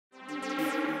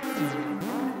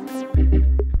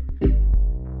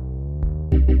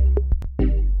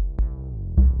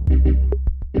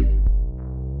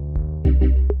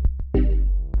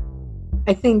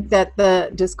I think that the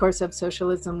discourse of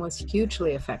socialism was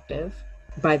hugely effective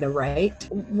by the right.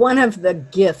 One of the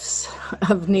gifts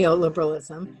of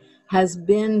neoliberalism has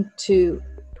been to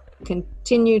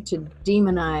continue to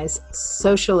demonize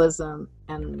socialism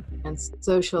and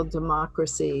social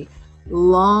democracy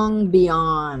long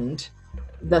beyond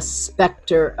the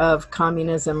specter of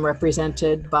communism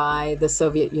represented by the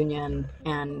Soviet Union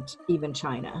and even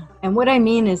China. And what I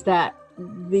mean is that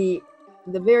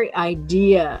the very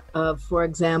idea of, for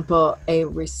example, a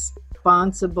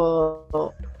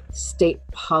responsible state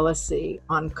policy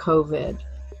on COVID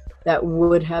that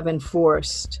would have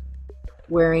enforced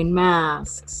wearing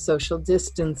masks, social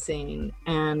distancing,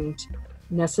 and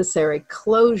necessary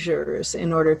closures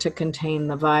in order to contain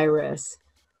the virus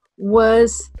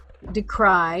was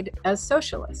decried as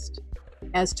socialist,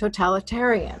 as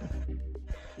totalitarian.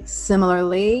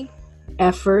 Similarly,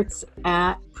 efforts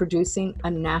at producing a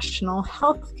national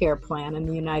health care plan in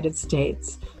the United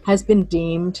States has been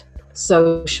deemed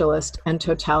socialist and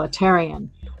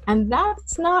totalitarian. And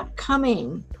that's not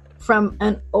coming from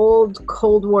an old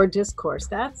Cold War discourse.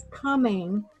 That's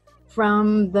coming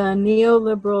from the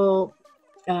neoliberal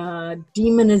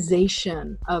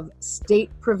demonization of state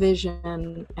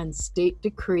provision and state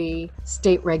decree,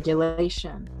 state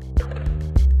regulation.